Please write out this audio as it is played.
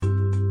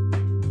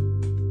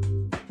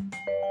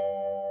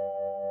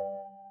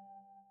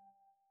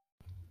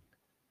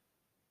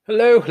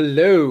Hello,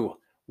 hello.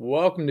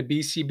 Welcome to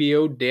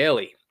BCBO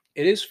Daily.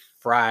 It is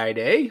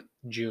Friday,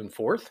 June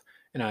 4th,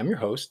 and I'm your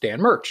host,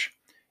 Dan Murch.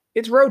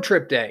 It's road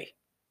trip day.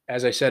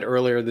 As I said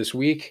earlier this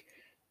week,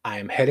 I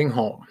am heading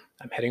home.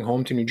 I'm heading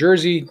home to New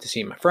Jersey to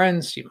see my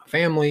friends, see my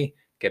family,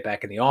 get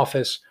back in the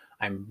office.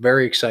 I'm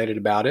very excited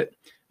about it.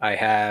 I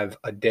have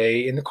a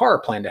day in the car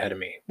planned ahead of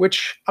me,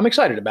 which I'm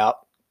excited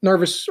about.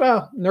 Nervous,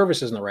 well,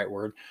 nervous isn't the right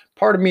word.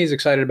 Part of me is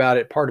excited about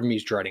it, part of me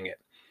is dreading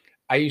it.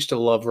 I used to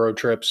love road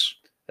trips.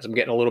 As I'm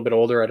getting a little bit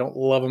older, I don't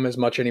love them as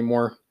much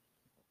anymore.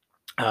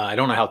 I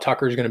don't know how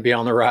Tucker's going to be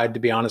on the ride, to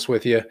be honest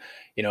with you.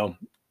 You know,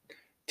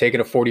 taking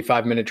a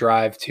 45-minute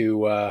drive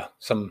to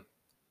some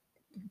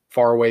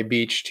faraway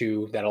beach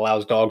that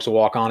allows dogs to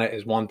walk on it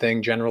is one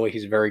thing. Generally,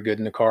 he's very good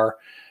in the car,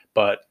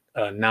 but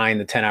a 9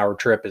 to 10 hour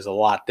trip is a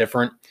lot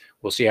different.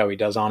 We'll see how he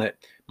does on it.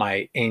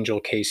 My angel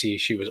Casey,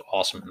 she was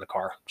awesome in the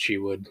car. She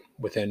would,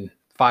 within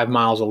 5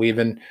 miles of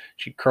leaving,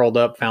 she curled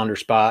up, found her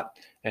spot,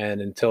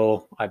 and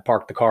until I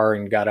parked the car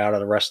and got out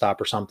of the rest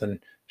stop or something,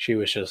 she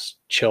was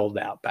just chilled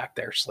out back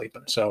there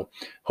sleeping. So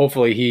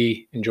hopefully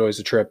he enjoys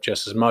the trip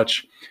just as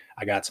much.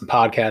 I got some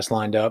podcasts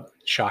lined up.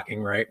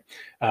 Shocking, right?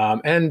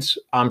 And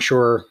I'm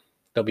sure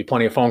there'll be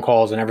plenty of phone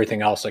calls and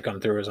everything else that come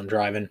through as I'm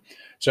driving.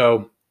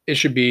 So it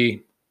should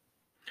be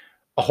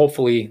a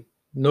hopefully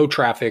no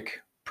traffic,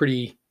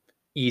 pretty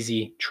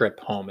easy trip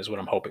home is what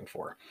I'm hoping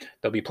for.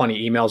 There'll be plenty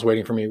of emails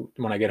waiting for me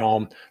when I get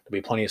home.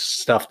 There'll be plenty of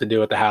stuff to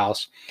do at the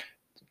house.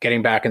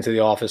 Getting back into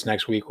the office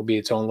next week will be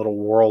its own little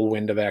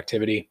whirlwind of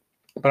activity,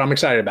 but I'm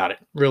excited about it.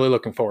 Really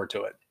looking forward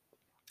to it.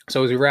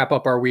 So as we wrap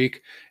up our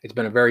week, it's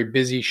been a very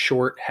busy,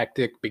 short,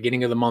 hectic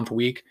beginning of the month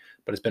week,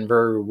 but it's been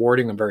very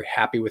rewarding. I'm very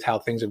happy with how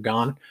things have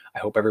gone. I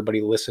hope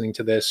everybody listening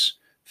to this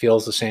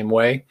feels the same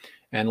way.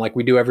 And like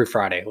we do every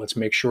Friday, let's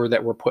make sure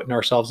that we're putting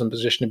ourselves in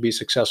position to be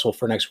successful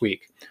for next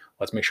week.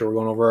 Let's make sure we're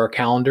going over our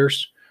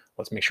calendars.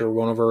 Let's make sure we're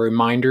going over our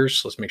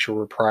reminders. Let's make sure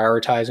we're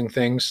prioritizing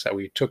things, that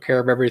we took care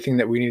of everything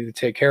that we needed to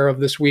take care of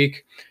this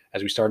week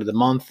as we started the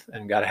month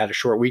and had a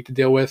short week to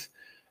deal with.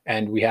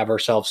 And we have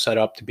ourselves set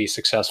up to be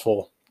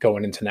successful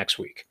going into next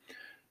week.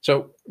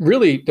 So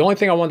really, the only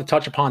thing I wanted to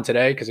touch upon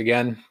today, because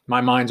again, my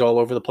mind's all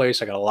over the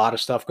place. I got a lot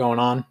of stuff going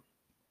on.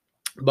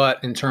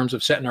 But in terms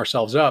of setting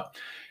ourselves up,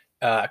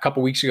 a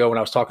couple weeks ago when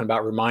I was talking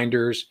about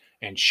reminders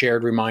and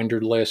shared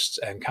reminder lists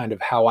and kind of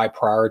how I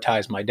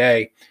prioritize my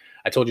day,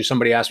 I told you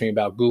somebody asked me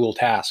about Google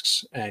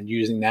Tasks and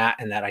using that,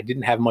 and that I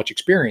didn't have much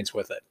experience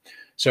with it.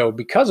 So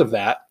because of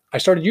that, I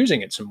started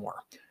using it some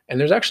more. And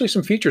there's actually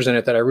some features in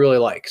it that I really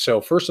like.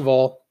 So first of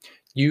all,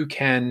 you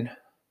can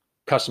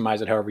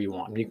customize it however you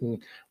want. You can,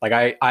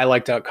 like I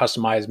like to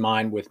customize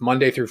mine with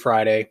Monday through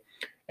Friday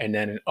and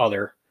then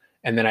other,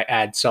 and then I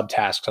add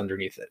subtasks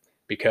underneath it.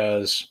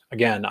 Because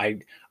again, I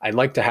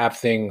like to have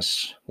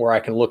things where I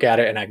can look at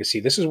it and I can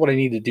see this is what I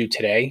need to do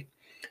today.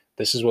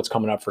 This is what's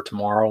coming up for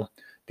tomorrow.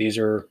 These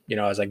are,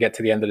 as I get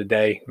to the end of the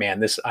day,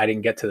 man, I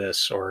didn't get to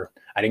this, or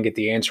I didn't get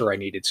the answer I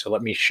needed. So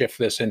let me shift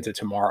this into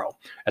tomorrow,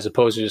 as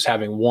opposed to just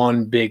having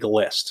one big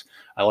list.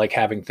 I like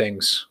having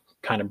things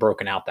kind of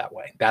broken out that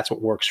way. That's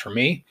what works for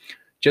me.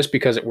 Just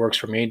because it works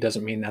for me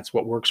doesn't mean that's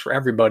what works for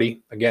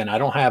everybody. Again, I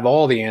don't have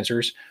all the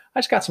answers.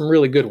 I just got some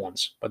really good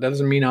ones, but that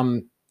doesn't mean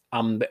I'm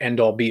the end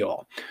all be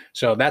all.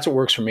 So that's what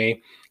works for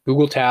me.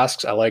 Google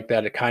Tasks, I like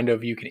that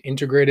you can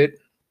integrate it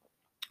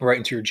right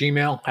into your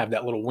Gmail, have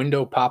that little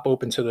window pop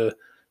open to the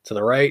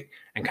right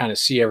and kind of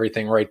see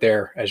everything right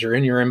there. As you're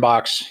in your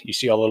inbox, you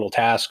see all the little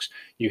tasks.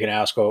 You can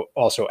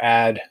also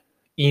add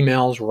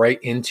emails right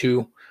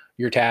into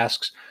your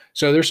tasks.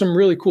 So there's some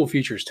really cool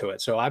features to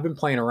it. So I've been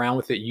playing around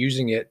with it,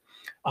 using it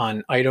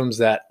on items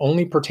that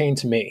only pertain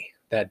to me,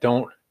 that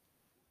don't,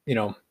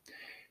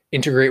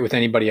 integrate with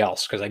anybody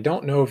else, because I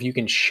don't know if you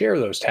can share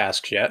those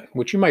tasks yet,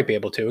 which you might be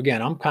able to. Again,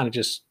 I'm kind of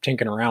just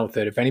tinkering around with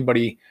it. If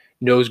anybody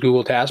knows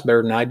Google Tasks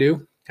better than I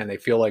do and they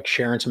feel like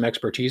sharing some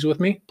expertise with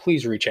me,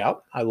 please reach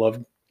out. I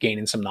love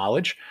gaining some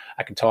knowledge.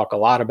 I can talk a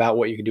lot about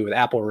what you can do with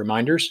Apple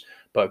reminders,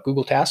 but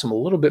Google Tasks, I'm a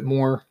little bit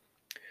more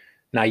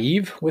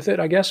naive with it,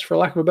 I guess, for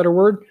lack of a better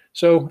word.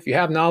 So if you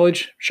have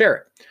knowledge, share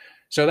it.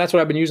 So that's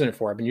what I've been using it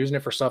for. I've been using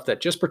it for stuff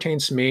that just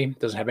pertains to me,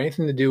 doesn't have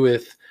anything to do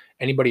with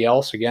anybody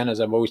else. Again, as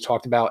I've always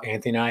talked about,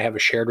 Anthony and I have a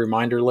shared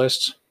reminder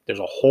list. There's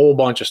a whole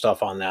bunch of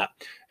stuff on that,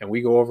 and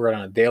we go over it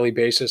on a daily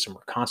basis, and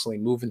we're constantly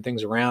moving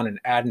things around and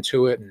adding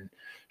to it and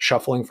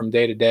shuffling from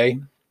day to day.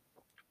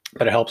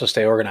 But it helps us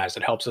stay organized.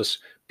 It helps us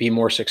be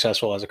more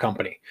successful as a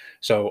company.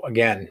 So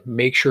again,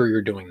 make sure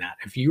you're doing that.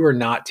 If you are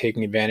not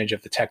taking advantage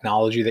of the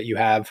technology that you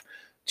have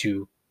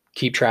to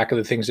keep track of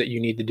the things that you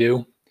need to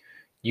do,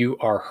 you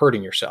are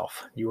hurting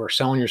yourself. You are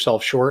selling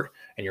yourself short,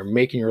 and you're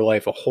making your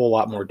life a whole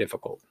lot more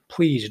difficult.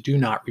 Please do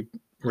not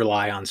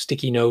rely on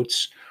sticky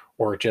notes,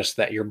 or just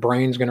that your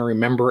brain's going to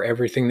remember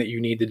everything that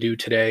you need to do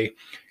today,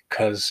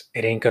 because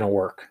it ain't going to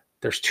work.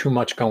 There's too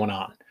much going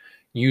on.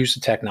 Use the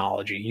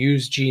technology.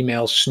 Use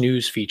Gmail's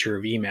snooze feature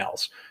of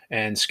emails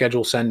and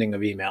schedule sending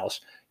of emails.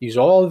 Use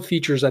all the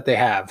features that they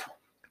have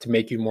to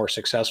make you more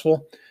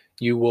successful.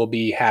 You will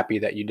be happy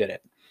that you did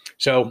it.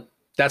 So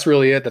that's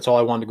really it. That's all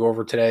I wanted to go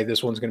over today.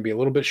 This one's going to be a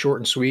little bit short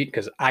and sweet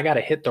because I got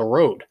to hit the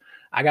road.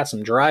 I got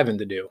some driving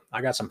to do.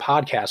 I got some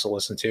podcasts to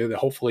listen to that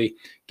hopefully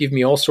give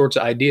me all sorts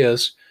of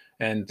ideas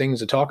and things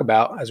to talk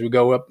about as we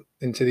go up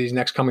into these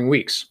next coming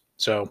weeks.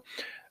 So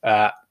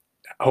I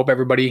hope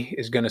everybody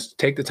is going to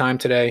take the time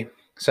today,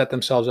 set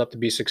themselves up to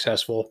be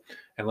successful,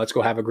 and let's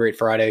go have a great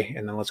Friday,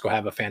 and then let's go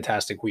have a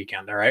fantastic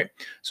weekend. All right.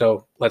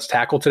 So let's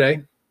tackle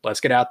today. Let's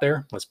get out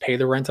there. Let's pay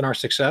the rent on our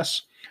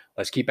success.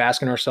 Let's keep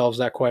asking ourselves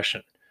that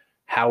question.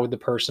 How would the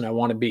person I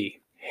want to be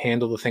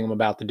handle the thing I'm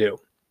about to do?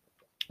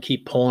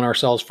 Keep pulling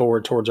ourselves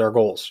forward towards our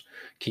goals.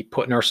 Keep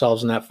putting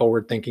ourselves in that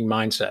forward thinking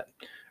mindset.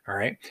 All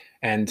right.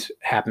 And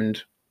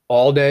happened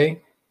all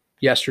day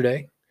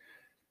yesterday.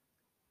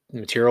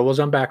 The material was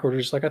on back order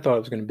just like I thought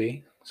it was going to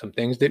be. Some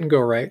things didn't go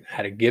right. I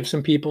had to give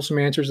some people some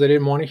answers they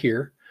didn't want to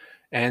hear.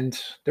 And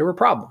there were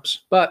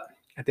problems. But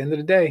at the end of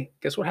the day,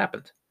 guess what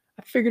happened?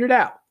 I figured it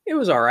out. It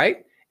was all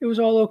right. It was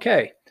all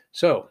okay.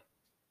 So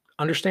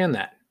understand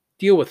that.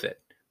 Deal with it.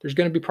 There's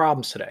going to be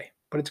problems today,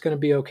 but it's going to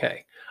be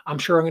okay. I'm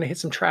sure I'm going to hit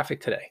some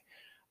traffic today.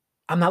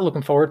 I'm not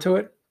looking forward to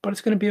it, but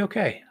it's going to be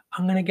okay.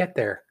 I'm going to get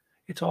there.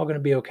 It's all going to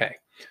be okay.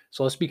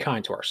 So let's be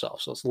kind to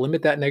ourselves. Let's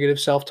limit that negative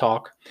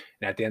self-talk.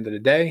 And at the end of the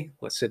day,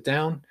 let's sit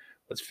down.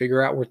 Let's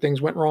figure out where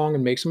things went wrong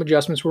and make some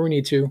adjustments where we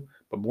need to.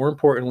 But more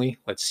importantly,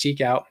 let's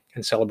seek out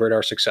and celebrate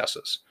our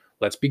successes.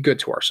 Let's be good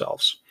to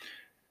ourselves.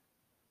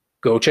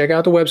 Go check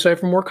out the website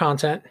for more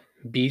content,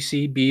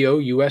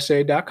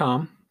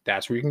 bcbousa.com.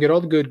 That's where you can get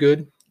all the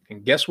good.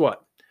 And guess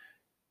what?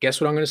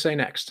 Guess what I'm going to say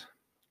next?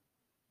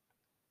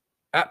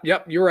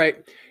 Yep, you're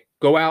right.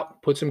 Go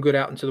out, put some good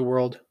out into the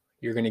world.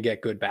 You're going to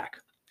get good back.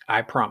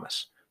 I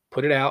promise.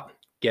 Put it out,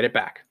 get it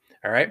back.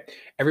 All right.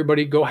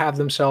 Everybody go have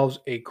themselves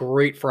a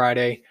great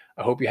Friday.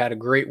 I hope you had a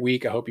great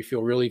week. I hope you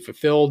feel really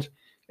fulfilled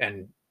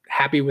and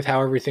happy with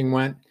how everything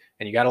went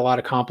and you got a lot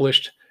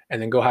accomplished.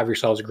 And then go have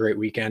yourselves a great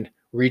weekend.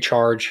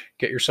 Recharge,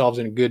 get yourselves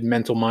in a good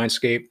mental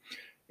mindscape,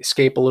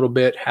 escape a little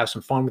bit, have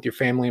some fun with your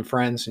family and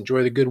friends,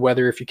 enjoy the good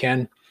weather if you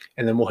can,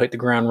 and then we'll hit the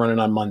ground running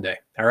on Monday.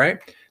 All right.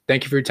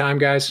 Thank you for your time,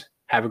 guys.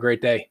 Have a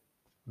great day.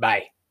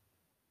 Bye.